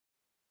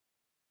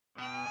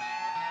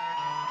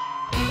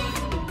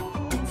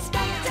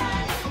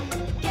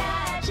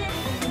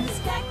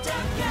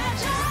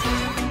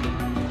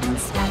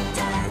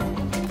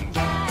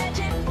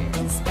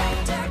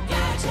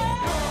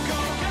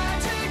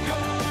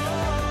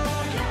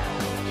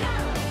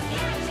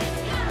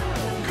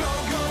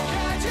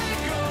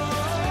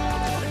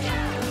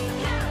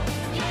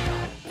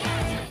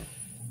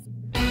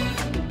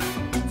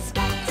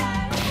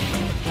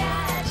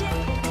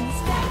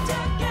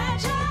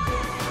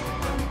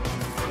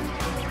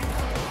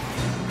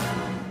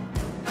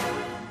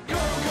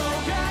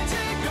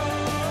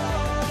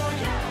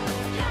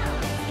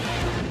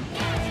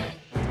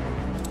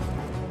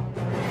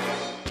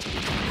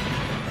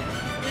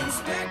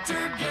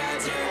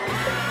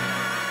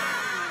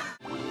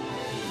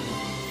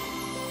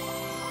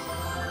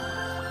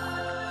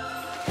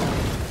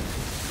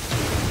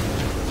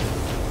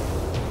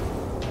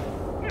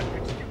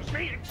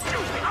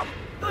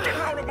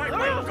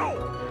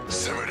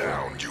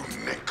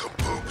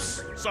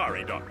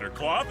Sorry, Dr.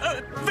 Cloth.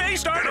 They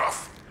started...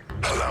 Enough!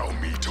 Allow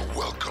me to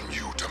welcome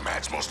you to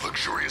Mad's most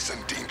luxurious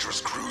and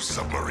dangerous cruise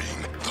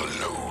submarine, the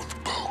Loathe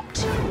Boat.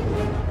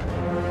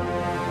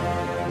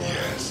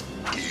 Yes,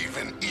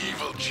 even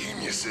evil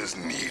geniuses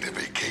need a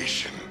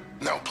vacation.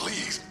 Now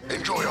please,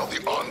 enjoy all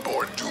the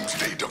onboard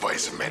doomsday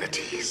device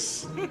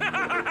amenities.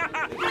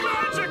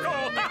 Magical!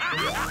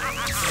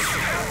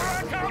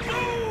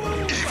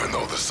 Even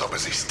though the sub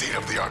is a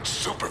state-of-the-art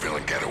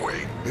supervillain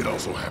getaway, it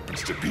also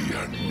happens to be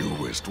our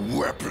newest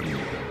weapon.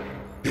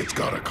 It's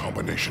got a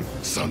combination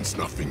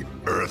sun-snuffing,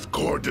 Earth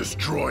core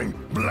destroying,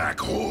 black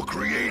hole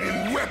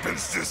creating weapon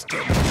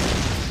system.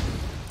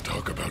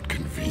 Talk about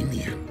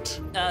convenient.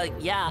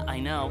 Yeah, I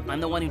know. I'm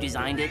the one who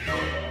designed it.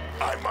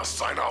 I must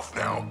sign off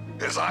now,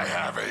 as I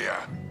have a,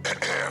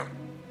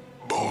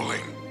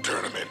 bowling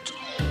tournament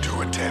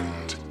to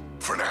attend.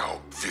 For now,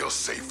 feel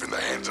safe in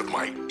the hands of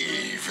my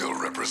evil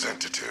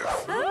representative.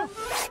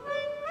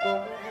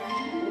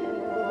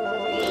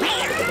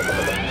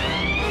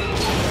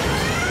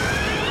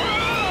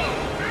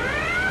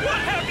 What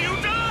have you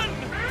done?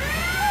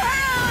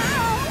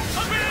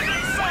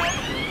 Abandon sub!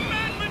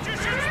 Mad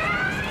magician's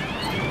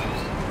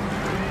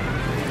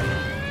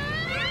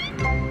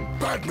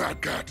Bad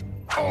Mad Cat,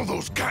 all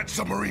those cat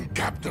submarine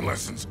captain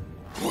lessons,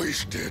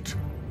 wasted.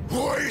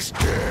 Wasted!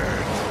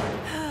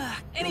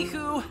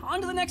 Anywho, on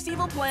to the next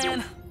evil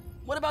plan.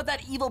 What about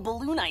that evil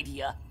balloon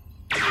idea?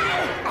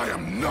 I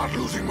am not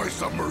losing my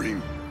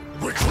submarine.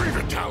 Retrieve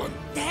it, Talon.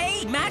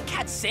 Hey, Mad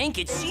Cat sank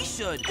it. She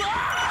should.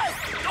 Ah!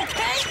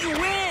 Okay, you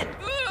win.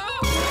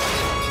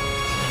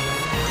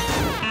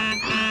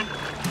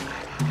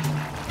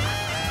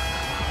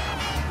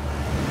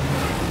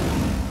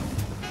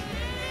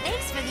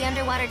 Thanks for the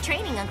underwater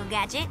training, Uncle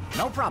Gadget.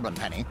 No problem,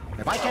 Penny.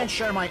 If I can't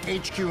share my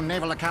HQ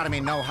Naval Academy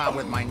know-how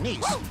with my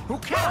niece, who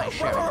can I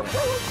share it with?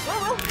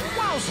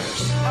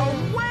 Wowzers!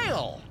 A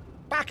whale!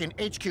 Back in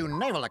HQ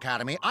Naval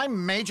Academy, I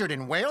majored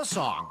in whale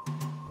song,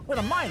 with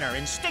a minor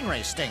in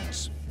stingray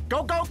stings.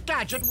 Go, go,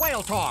 Gadget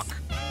Whale Talk!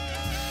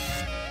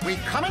 We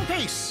come in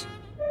peace!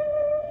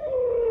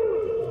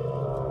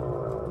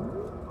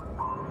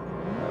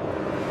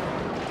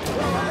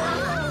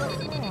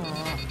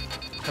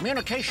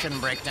 Communication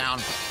breakdown.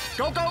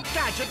 Go, go,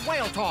 Gadget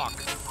Whale Talk!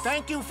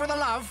 Thank you for the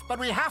love, but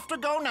we have to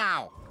go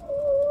now.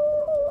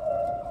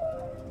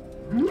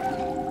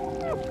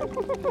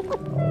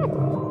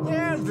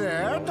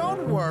 There,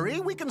 don't worry.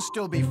 We can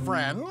still be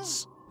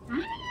friends.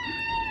 Oh,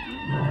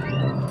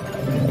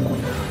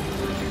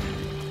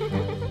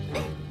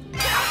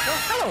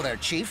 hello there,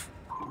 Chief.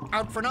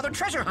 Out for another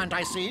treasure hunt,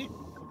 I see.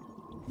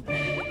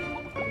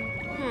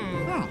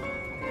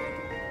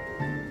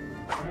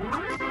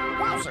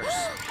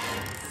 Wowzers.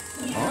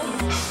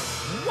 Oh.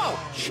 Whoa,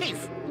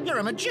 Chief, you're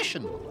a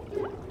magician.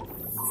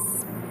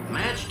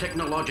 Mad's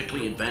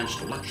technologically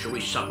advanced luxury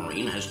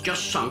submarine has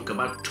just sunk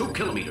about 2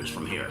 kilometers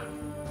from here.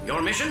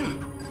 Your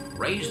mission?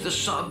 Raise the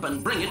sub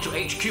and bring it to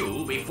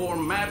HQ before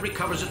Mad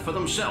recovers it for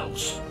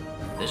themselves.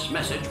 This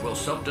message will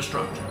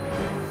self-destruct.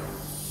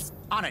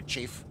 On it,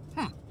 Chief.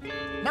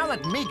 Now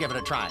let me give it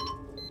a try.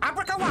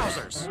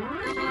 Abracawowzers!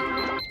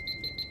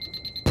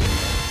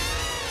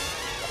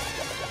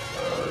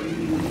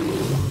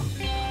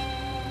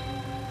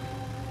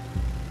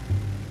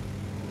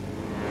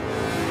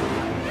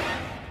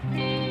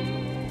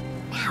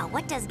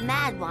 What does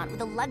Mad want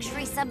with a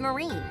luxury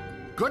submarine?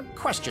 Good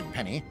question,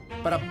 Penny.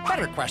 But a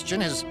better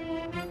question is,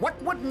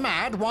 what would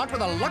Mad want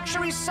with a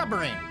luxury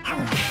submarine?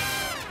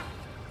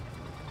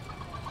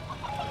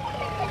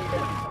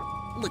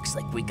 Looks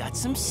like we got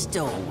some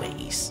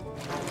stowaways.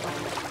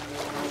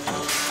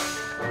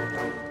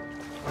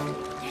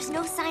 There's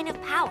no sign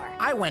of power.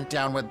 I went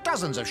down with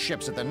dozens of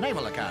ships at the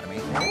Naval Academy,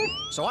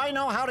 so I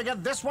know how to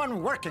get this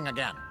one working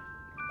again.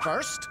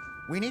 First,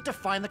 we need to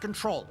find the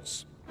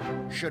controls.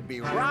 Should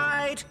be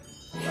right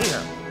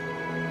here.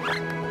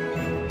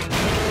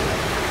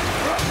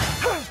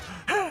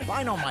 If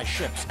I know my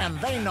ships and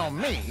they know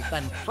me,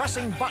 then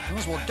pressing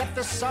buttons will get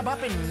this sub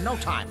up in no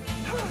time.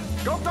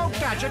 Go, go,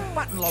 Gadget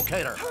button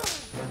locator.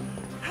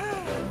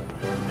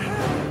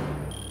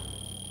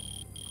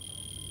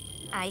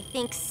 I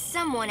think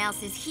someone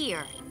else is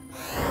here.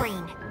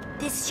 Brain,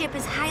 this ship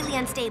is highly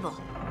unstable.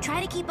 Try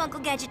to keep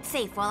Uncle Gadget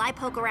safe while I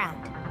poke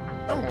around.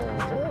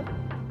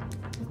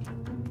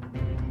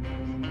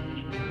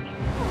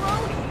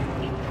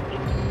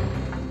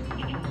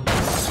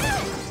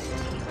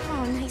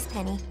 Oh, nice,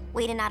 Penny.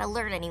 Way to not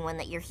alert anyone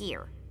that you're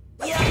here.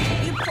 Yeah,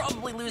 you'd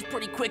probably lose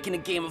pretty quick in a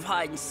game of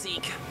hide and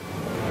seek.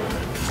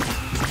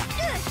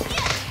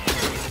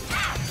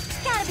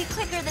 Gotta be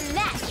quicker than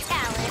that,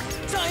 Talon.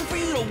 Time for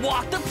you to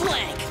walk the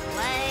plank.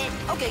 What?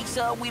 Okay,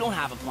 so we don't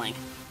have a plank.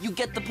 You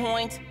get the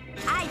point?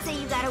 I'd say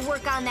you gotta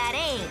work on that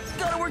aim.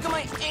 Gotta work on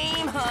my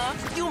aim, huh?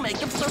 You make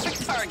the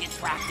perfect target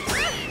practice.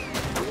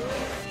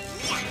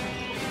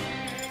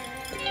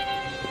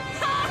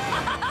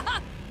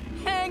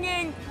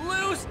 Hanging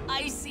loose,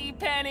 icy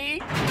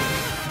penny.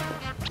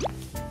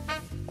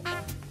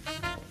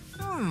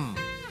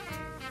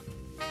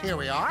 Here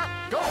we are.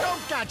 Go, go,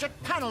 Gadget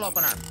panel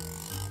opener.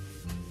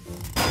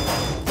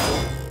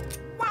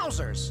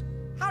 Wowzers!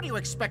 How do you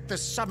expect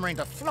this submarine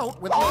to float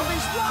with all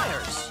these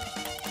wires?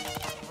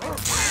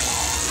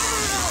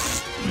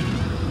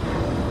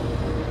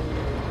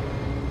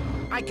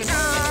 I can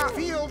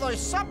feel the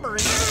submarine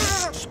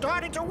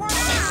starting to work.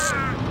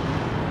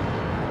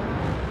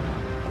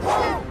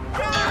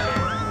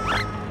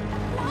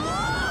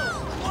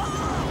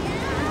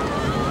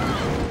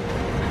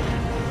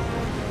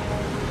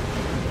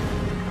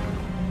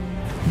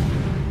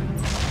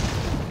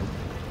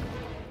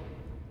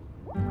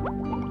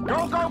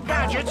 Go,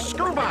 Gadget,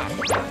 scuba!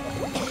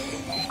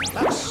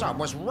 That sub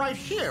was right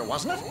here,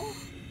 wasn't it?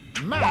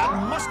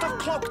 Man must have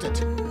cloaked it.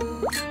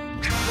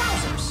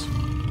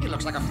 Wowzers! He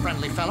looks like a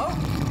friendly fellow.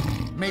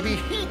 Maybe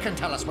he can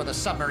tell us where the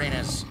submarine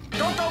is.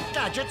 Go,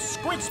 Gadget,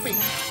 squid speak!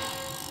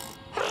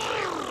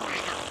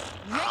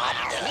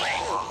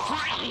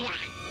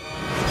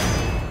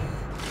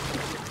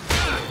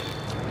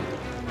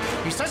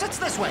 He says it's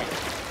this way.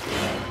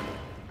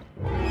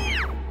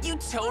 You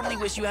totally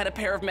wish you had a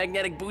pair of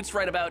magnetic boots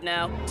right about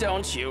now,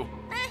 don't you?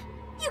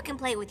 You can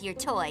play with your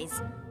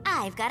toys.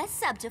 I've got a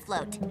sub to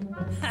float.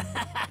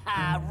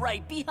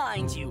 Right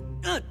behind you.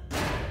 A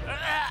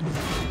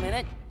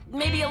minute.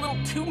 Maybe a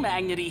little too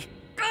magnety.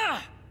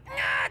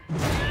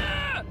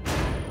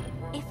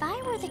 If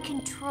I were the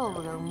control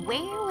room,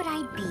 where would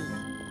I be?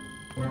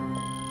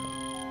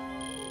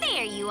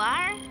 There you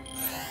are.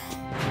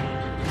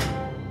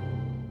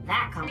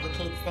 That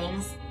complicates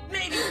things.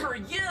 Maybe for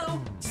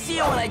you. See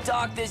you when I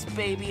dock this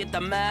baby at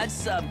the Mad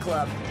Sub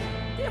Club.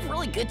 They have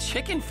really good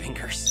chicken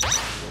fingers.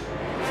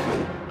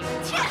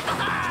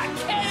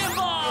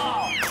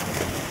 Cannonball!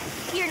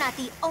 You're not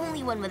the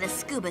only one with a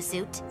scuba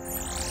suit.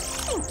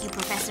 Thank you,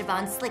 Professor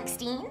Von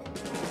Slickstein.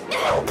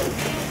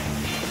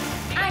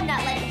 I'm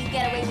not letting you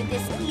get away with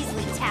this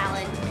easily,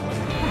 Talon.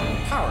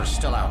 Power's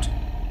still out.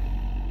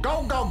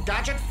 Go,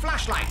 Gadget,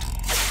 flashlight!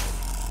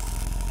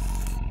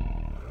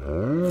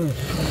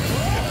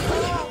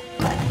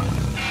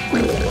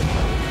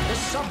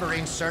 This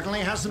submarine certainly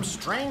has some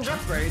strange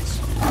upgrades.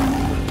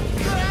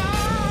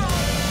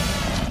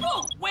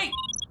 Oh, wait!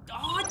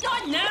 Oh,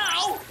 not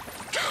now!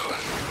 Talon,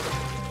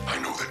 I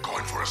know that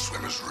going for a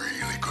swim is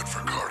really good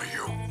for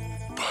cardio,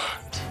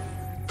 but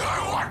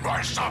I want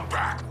my sub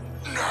back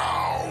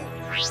now!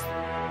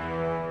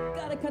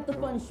 Gotta cut the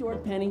fun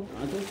short, Penny.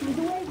 Until she's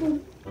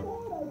awakened.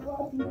 Thought I'd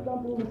watch you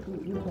something to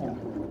keep you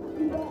happy.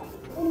 You got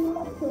an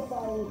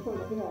electrifying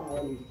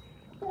personality.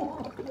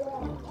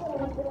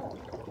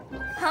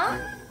 Huh?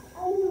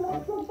 An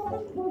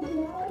electrifying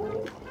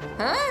personality?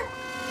 Huh?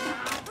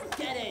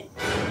 Forget it!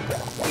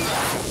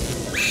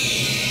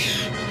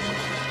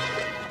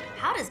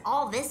 How does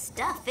all this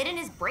stuff fit in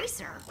his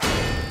bracer?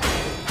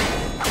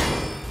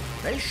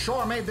 They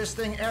sure made this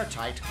thing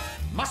airtight.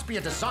 Must be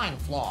a design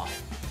flaw.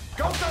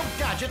 Go,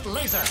 Gadget,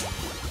 laser!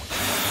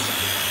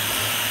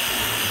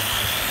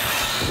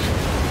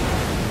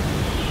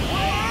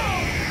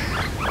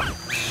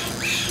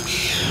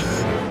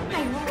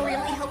 I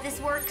really hope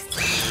this works.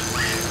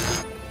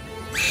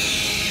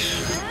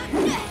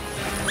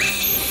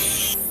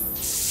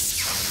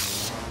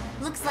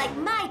 Looks like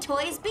my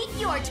toys beat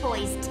your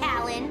toys,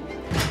 Talon.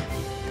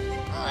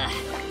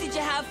 Did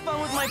you have fun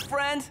with my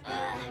friend?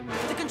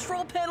 The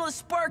control panel is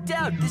sparked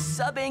out. This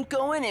sub ain't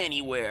going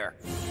anywhere.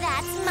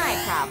 That's my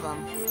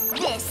problem.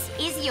 This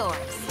is yours.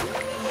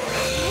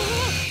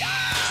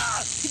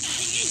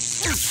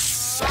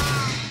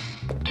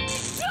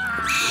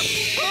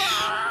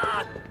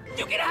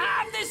 You can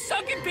have this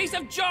sunken piece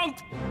of junk!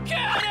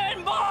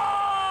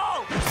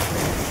 Cannonball!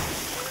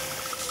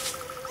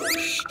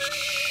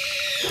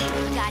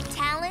 Got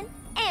Talon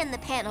and the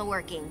panel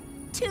working.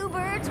 Two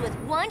birds with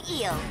one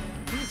eel.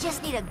 We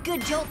just need a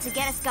good jolt to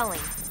get us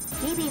going.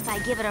 Maybe if I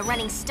give it a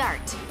running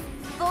start.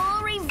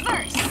 Full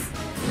reverse.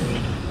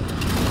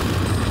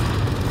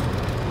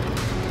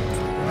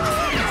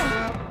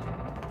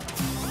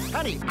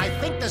 Penny, I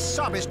think this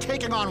sub is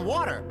taking on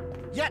water.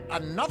 Yet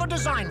another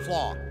design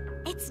flaw.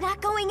 It's not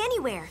going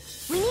anywhere.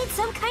 We need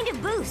some kind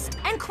of boost,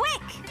 and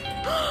quick!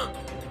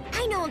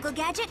 I know, Uncle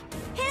Gadget.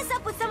 Hit us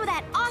up with some of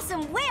that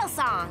awesome whale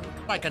song.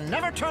 I can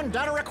never turn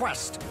down a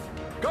request.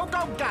 Go,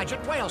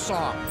 Gadget, whale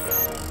song.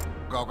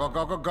 Go,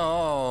 Gadget,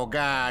 go. Go,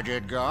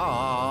 Gadget,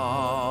 Gadget.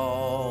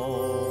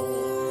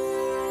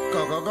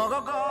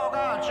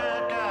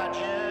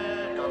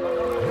 Go, Gadget.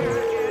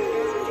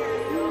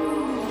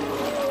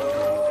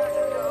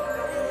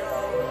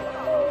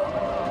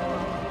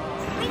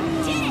 We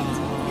did it!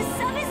 The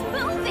sub is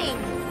moving!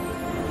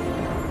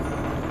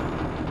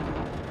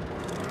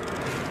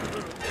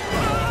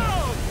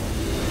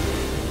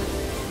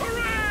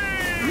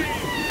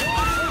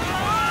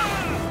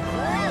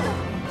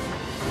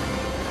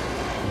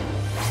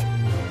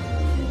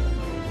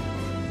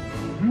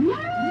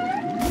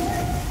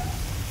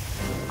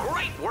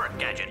 Great work,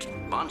 Gadget.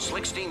 Von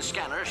Slickstein's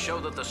scanners show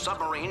that the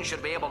submarine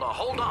should be able to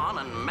hold on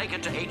and make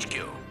it to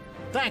HQ.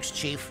 Thanks,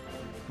 Chief.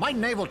 My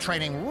naval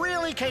training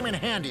really came in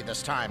handy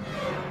this time.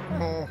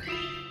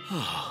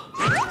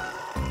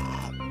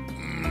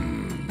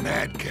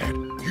 Mad Cat,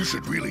 you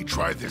should really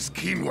try this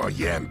quinoa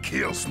yam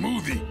kale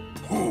smoothie.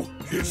 Ooh,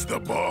 it's the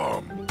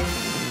bomb.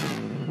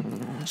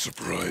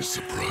 Surprise,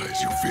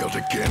 surprise, you failed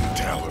again,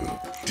 Talon.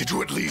 Did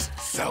you at least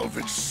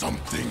salvage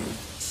something?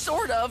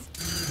 Sort of.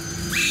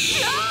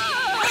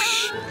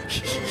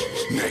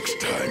 Next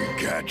time,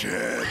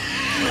 Gadget.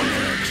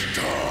 Next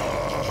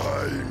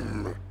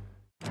time.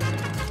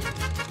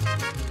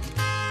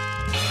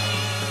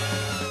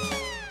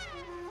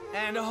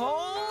 And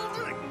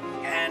hold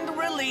and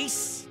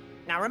release.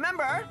 Now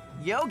remember,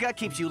 yoga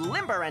keeps you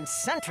limber and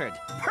centered.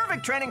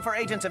 Perfect training for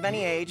agents of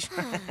any age.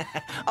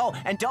 Oh,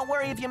 and don't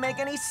worry if you make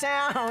any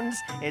sounds.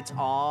 It's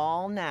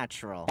all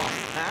natural.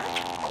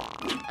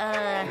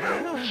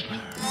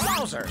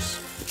 Wowzers!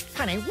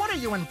 Penny, what are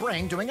you and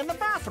Brain doing in the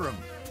bathroom?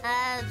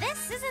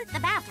 This isn't the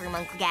bathroom,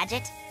 Uncle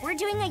Gadget. We're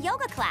doing a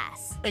yoga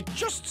class. It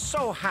just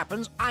so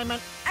happens I'm an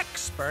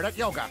expert at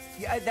yoga.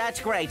 Yeah, that's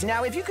great.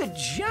 Now, if you could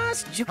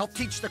just... Help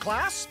teach the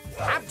class?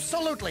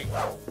 Absolutely.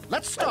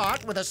 Let's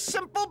start with a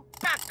simple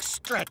back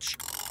stretch.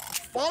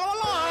 Follow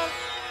along.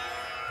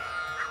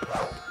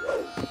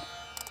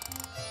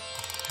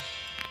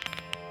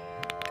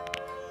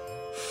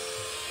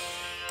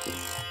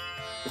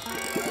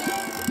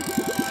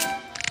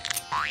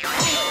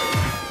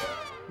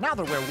 Now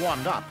that we're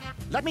warmed up,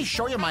 let me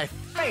show you my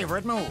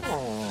favorite move.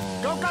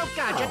 Go, go,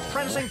 Gadget,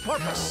 prancing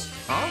porpoise.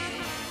 Huh?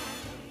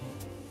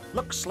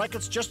 Looks like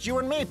it's just you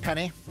and me,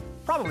 Penny.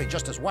 Probably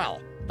just as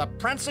well. The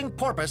prancing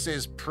porpoise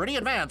is pretty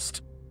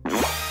advanced.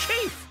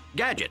 Chief!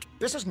 Gadget!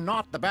 This is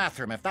not the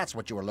bathroom, if that's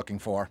what you were looking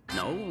for.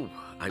 No,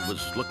 I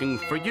was looking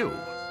for you.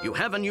 You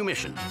have a new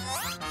mission.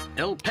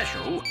 El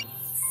Pacho,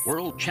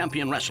 world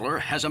champion wrestler,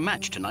 has a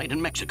match tonight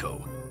in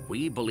Mexico.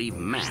 We believe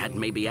Mad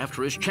may be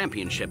after his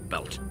championship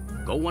belt.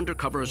 Go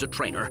undercover as a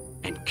trainer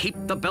and keep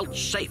the belt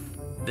safe.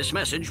 This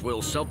message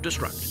will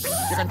self-destruct.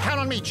 You can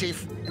count on me,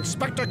 Chief.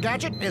 Inspector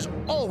Gadget is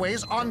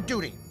always on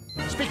duty.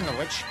 Speaking of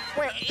which,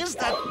 where is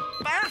that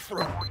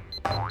bathroom?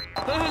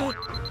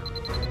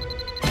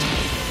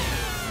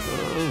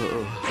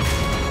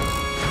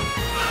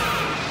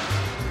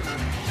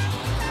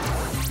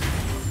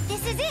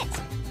 This is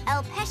it!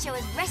 El Pacho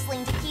is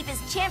wrestling to keep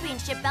his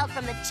championship belt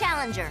from the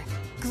challenger,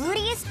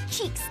 Gluteus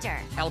Cheekster.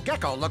 El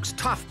Gecko looks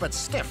tough but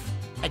stiff.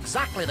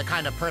 Exactly the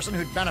kind of person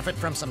who'd benefit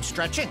from some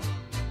stretching.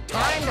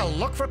 Time to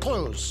look for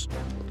clues.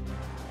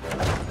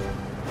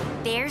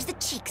 There's the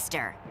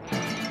Cheekster.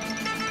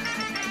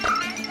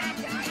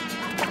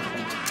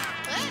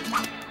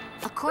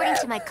 According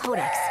to my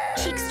codex,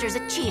 Cheekster's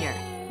a cheater,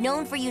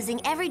 known for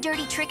using every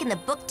dirty trick in the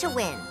book to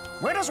win.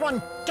 Where does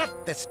one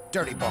get this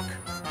dirty book?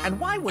 And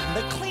why wouldn't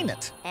they clean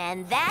it?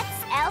 And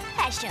that's El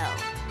Pacho.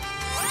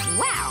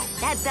 Wow,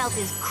 that belt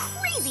is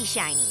crazy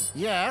shiny.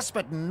 Yes,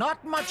 but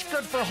not much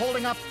good for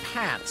holding up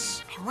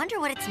pants. I wonder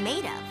what it's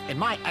made of. In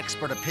my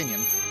expert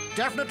opinion,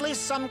 definitely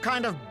some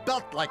kind of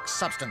belt-like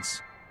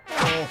substance.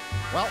 Oh,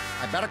 well,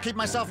 I better keep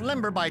myself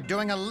limber by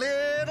doing a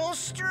little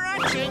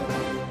stretching.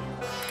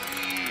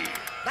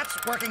 That's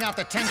working out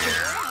the tension.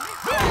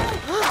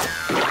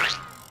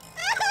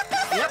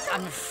 Yep,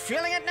 I'm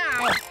feeling it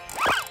now.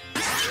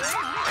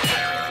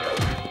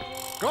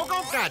 Go,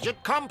 go,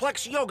 Gadget,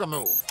 complex yoga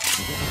move.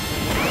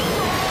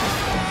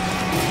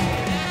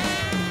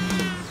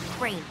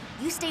 Brain,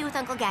 you stay with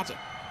Uncle Gadget.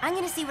 I'm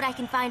gonna see what I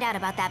can find out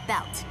about that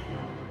belt.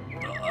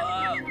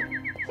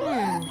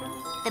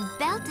 The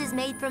belt is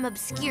made from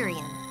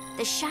obscurium,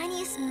 the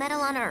shiniest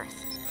metal on Earth.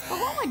 But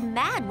what would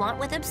Mad want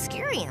with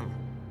obscurium?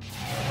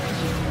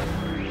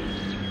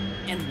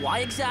 And why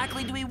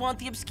exactly do we want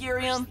the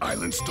obscurium?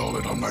 I'll install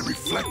it on my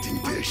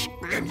reflecting dish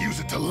and use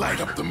it to light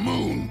up the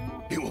moon.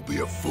 It will be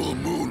a full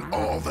moon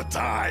all the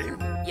time.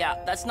 Yeah,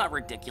 that's not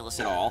ridiculous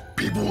at all.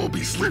 People will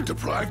be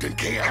sleep-deprived and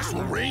chaos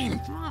will reign.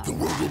 The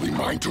world will be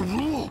mine to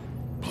rule.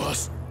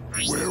 Plus,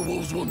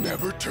 werewolves will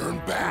never turn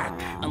back.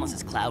 Unless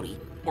it's cloudy,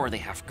 or they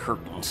have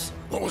curtains.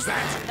 What was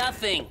that?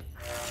 Nothing.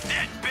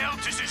 That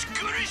belt is as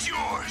good as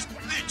yours.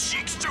 The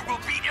Cheekster will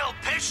beat El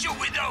Pacho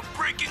without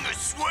breaking a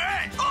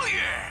sweat. Oh,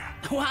 yeah!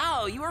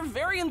 Wow, you are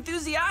very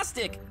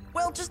enthusiastic.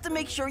 Well, just to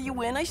make sure you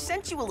win, I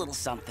sent you a little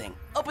something.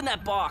 Open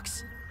that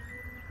box.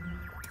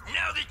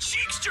 Now the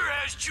Cheekster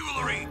has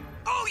jewelry.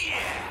 Oh,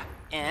 yeah!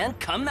 And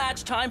come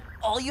match time,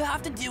 all you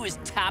have to do is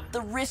tap the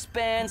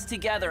wristbands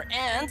together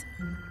and...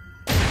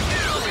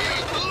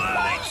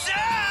 Lights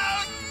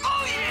out!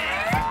 Oh,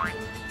 yeah!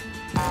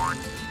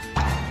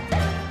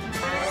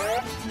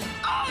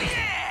 Oh,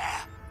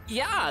 yeah!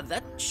 Yeah,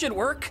 that should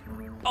work.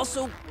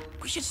 Also,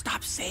 we should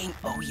stop saying,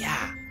 oh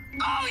yeah.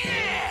 Oh,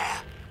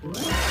 yeah!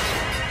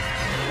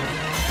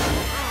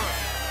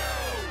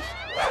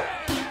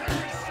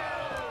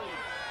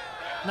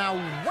 Now,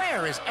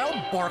 where is El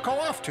Borco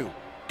off to?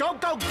 Go,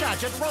 go,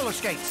 Gadget, roller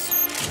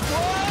skates.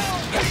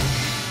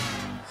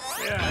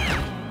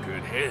 Yeah,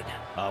 good hit.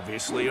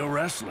 Obviously a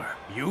wrestler.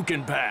 You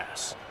can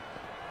pass.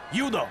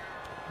 You though,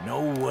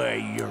 no way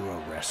you're a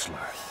wrestler.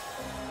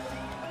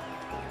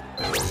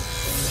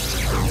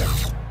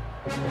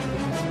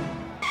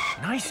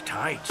 Nice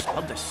tights.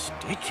 Love the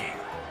stitching.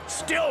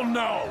 Still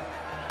no.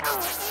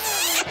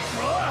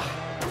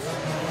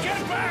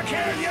 Get back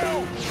here,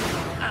 you!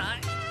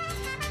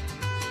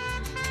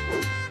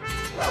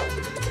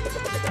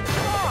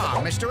 Ah,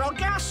 Mr. El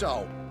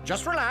Gasso.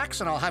 Just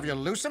relax, and I'll have you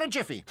loose in a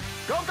jiffy.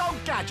 Go,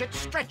 Gadget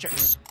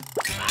stretchers.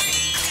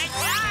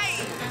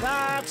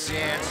 That's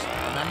it.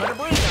 Remember to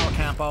breathe, El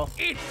Campo.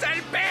 It's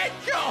El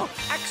Pacho!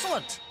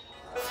 Excellent.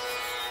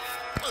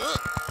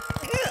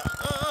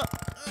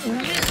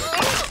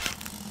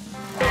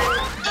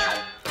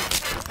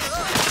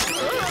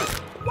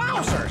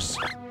 Wowzers!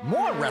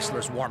 More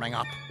wrestlers warming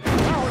up.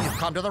 Well, you've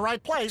come to the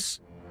right place.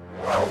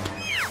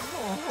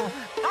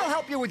 I'll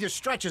help you with your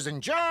stretches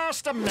in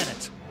just a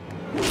minute.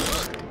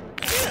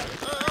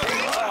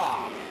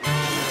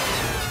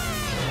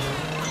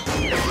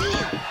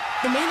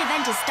 The main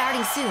event is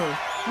starting soon.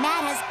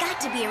 Matt has got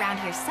to be around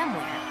here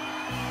somewhere.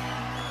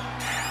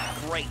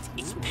 Great,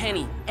 it's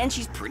Penny, and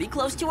she's pretty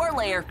close to our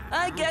lair.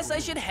 I guess I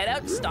should head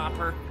out and stop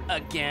her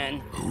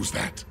again. Who's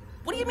that?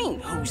 What do you mean,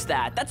 who's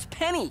that? That's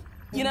Penny.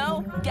 You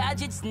know,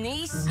 Gadget's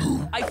niece.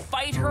 I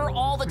fight her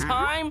all the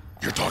time.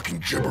 You're talking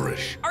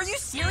gibberish. Are you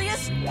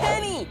serious?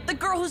 Penny, the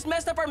girl who's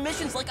messed up our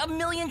missions like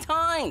 1,000,000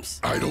 times.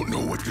 I don't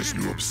know what this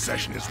new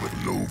obsession is with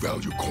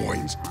low-value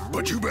coins,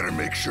 but you better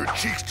make sure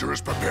Cheekster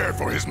is prepared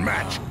for his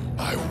match.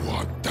 I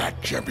want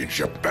that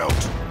championship belt.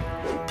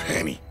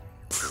 Penny.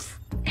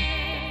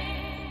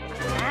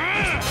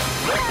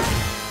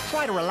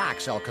 Try to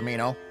relax, El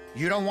Camino.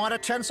 You don't want to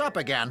tense up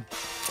again.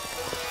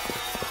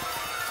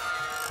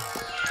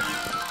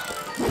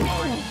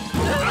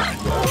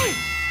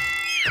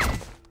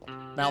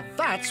 Now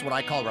that's what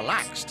I call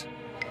relaxed.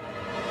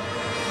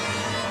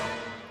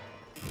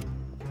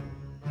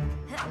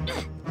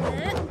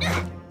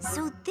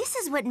 So this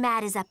is what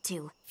Matt is up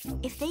to.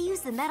 If they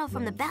use the metal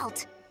from the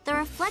belt, the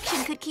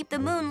reflection could keep the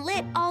moon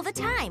lit all the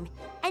time,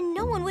 and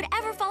no one would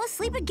ever fall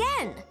asleep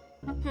again.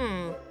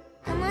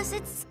 Unless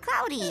it's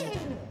cloudy,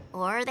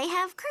 or they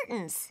have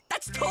curtains.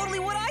 That's totally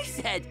what I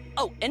said.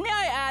 Oh, and may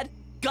I add,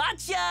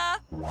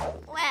 gotcha!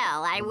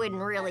 Well, I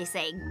wouldn't really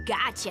say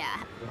gotcha.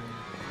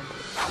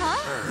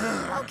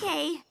 Huh?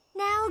 Okay,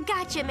 now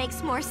gotcha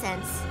makes more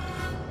sense.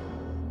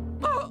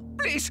 Oh,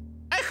 please,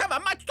 I have a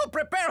match to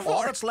prepare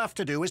All for. that's left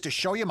to do is to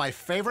show you my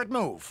favorite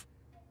move.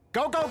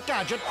 Go,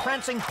 Gadget,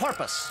 prancing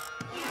porpoise.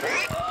 My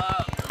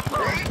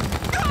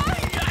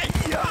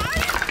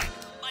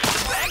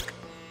back,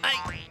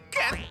 I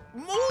can't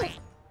move.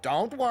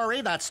 Don't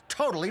worry, that's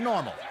totally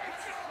normal.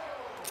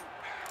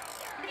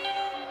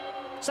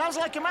 Sounds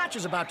like your match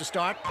is about to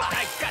start. But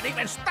I can't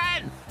even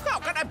stand. How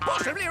can I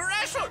possibly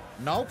wrestle?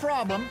 No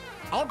problem.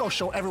 I'll go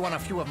show everyone a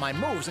few of my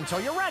moves until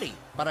you're ready.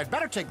 But I'd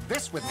better take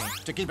this with me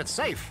to keep it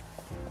safe.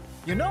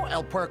 You know,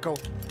 El Puerco,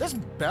 this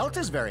belt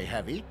is very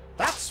heavy.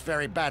 That's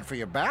very bad for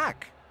your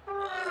back.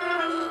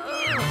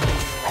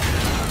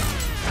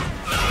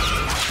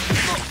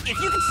 If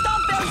you could stop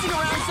bouncing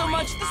around so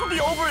much, this will be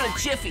over in a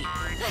jiffy.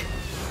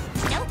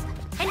 Nope.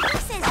 And who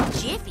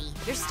says jiffy?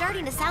 You're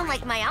starting to sound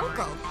like my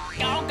uncle.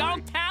 Go,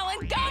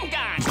 Talon, go,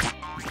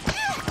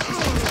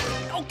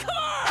 Oh, come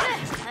on!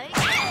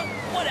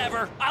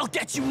 Whatever, I'll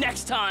get you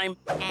next time.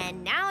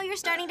 And now you're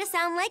starting to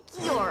sound like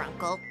your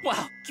uncle.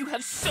 Wow, you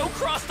have so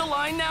crossed the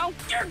line now.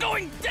 You're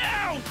going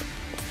down!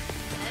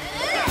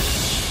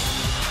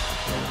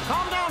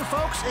 Calm down,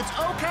 folks. It's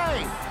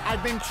okay.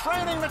 I've been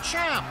training the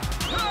champ.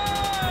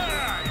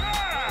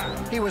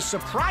 He was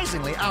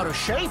surprisingly out of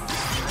shape.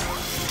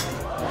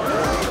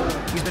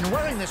 He's been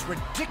wearing this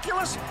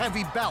ridiculous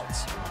heavy belt.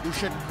 You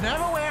should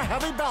never wear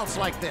heavy belts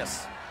like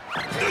this. The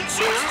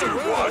Cheekster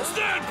wants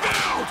that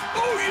belt!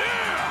 Oh,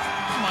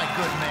 yeah! My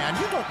good man,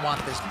 you don't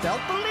want this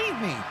belt, believe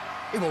me.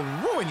 It will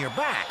ruin your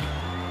back.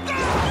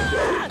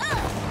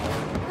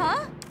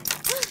 Huh?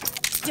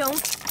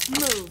 Don't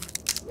move.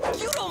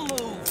 You don't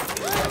move!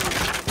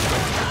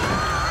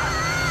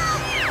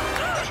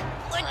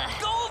 Let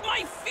go of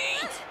my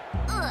feet!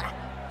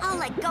 I'll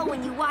let go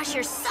when you wash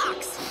your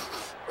socks,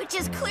 which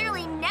is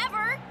clearly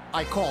never.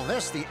 I call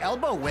this the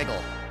elbow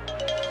wiggle.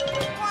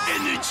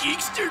 And the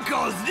Cheekster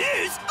calls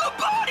this a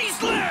body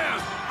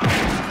slam!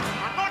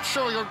 I'm not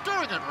sure you're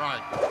doing it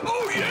right.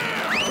 Oh,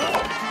 yeah!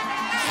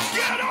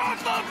 Get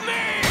off of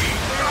me!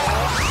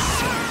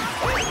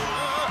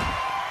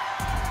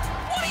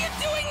 What are you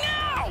doing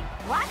now?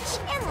 Watch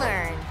and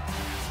learn.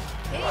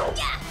 Oh,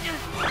 yeah!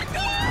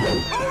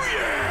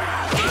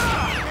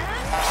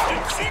 The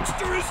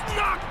Cheekster is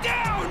knocked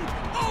down!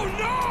 Oh,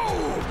 no!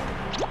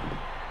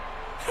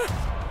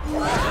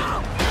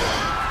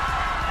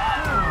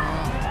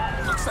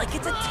 Looks like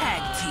it's a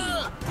tag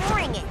team.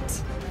 Bring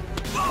it.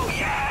 Oh,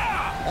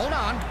 yeah! Hold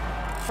on.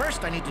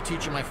 First, I need to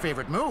teach you my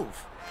favorite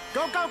move.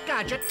 Go,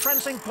 Gadget,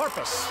 prancing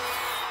porpoise.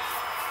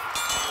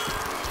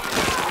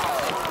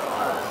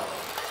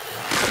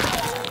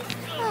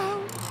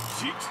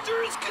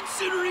 Cheekster is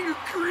considering a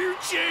career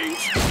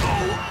change.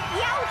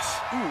 Oh! Ouch!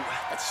 Ooh,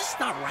 that's just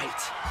not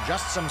right.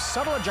 Just some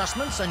subtle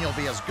adjustments and you'll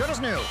be as good as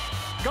new.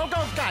 Go,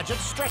 Gadget,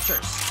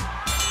 stretchers.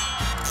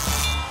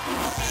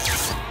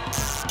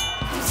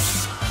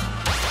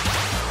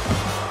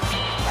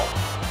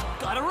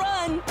 Gotta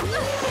run.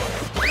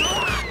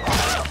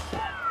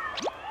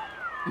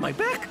 My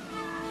back?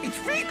 It's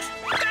fixed!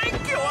 Thank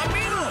you,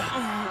 amigo!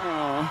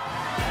 Oh.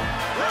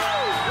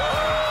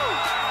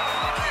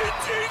 The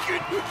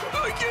make it!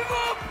 I give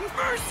up!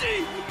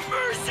 Mercy!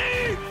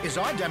 Mercy! Is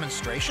our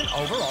demonstration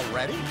over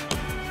already?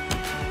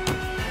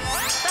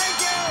 Thank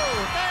you!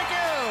 Thank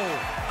you!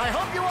 I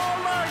hope you all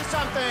learned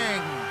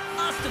something!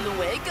 Hasta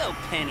luego,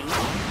 Penny.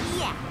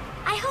 Yeah.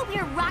 I hope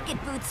your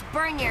rocket boots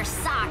burn your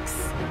socks.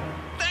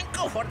 Thank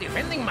you for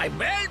defending my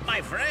belt,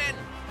 my friend.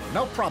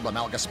 No problem,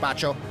 El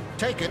Gazpacho.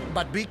 Take it,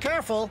 but be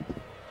careful.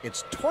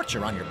 It's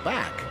torture on your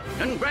back.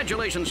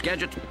 Congratulations,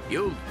 Gadget.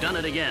 You've done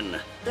it again.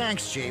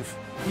 Thanks, Chief.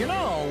 You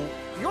know,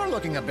 you're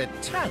looking a bit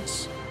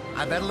tense.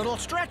 I bet a little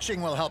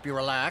stretching will help you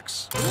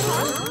relax.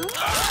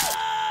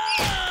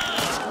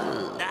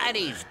 That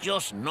is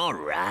just not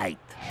right.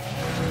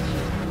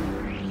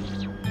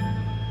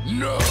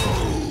 No!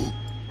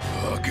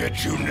 I'll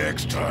get you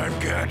next time,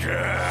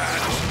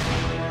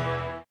 Gadget!